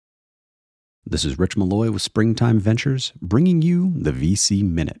This is Rich Malloy with Springtime Ventures, bringing you the VC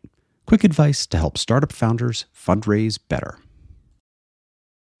Minute. Quick advice to help startup founders fundraise better.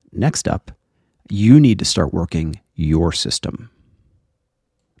 Next up, you need to start working your system.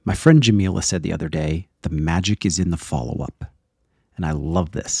 My friend Jamila said the other day, the magic is in the follow-up. And I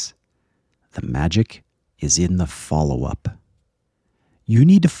love this. The magic is in the follow-up. You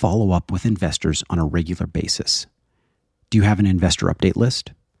need to follow up with investors on a regular basis. Do you have an investor update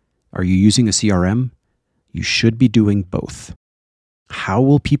list? Are you using a CRM? You should be doing both. How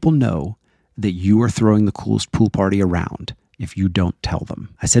will people know that you are throwing the coolest pool party around if you don't tell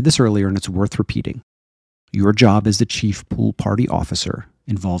them? I said this earlier and it's worth repeating. Your job as the chief pool party officer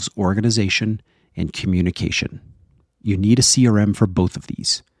involves organization and communication. You need a CRM for both of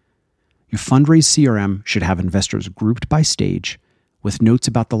these. Your fundraise CRM should have investors grouped by stage with notes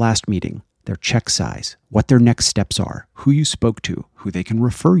about the last meeting, their check size, what their next steps are, who you spoke to, who they can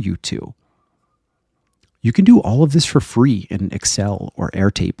refer you to. You can do all of this for free in Excel or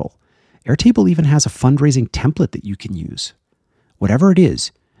Airtable. Airtable even has a fundraising template that you can use. Whatever it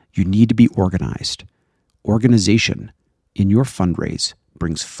is, you need to be organized. Organization in your fundraise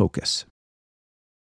brings focus.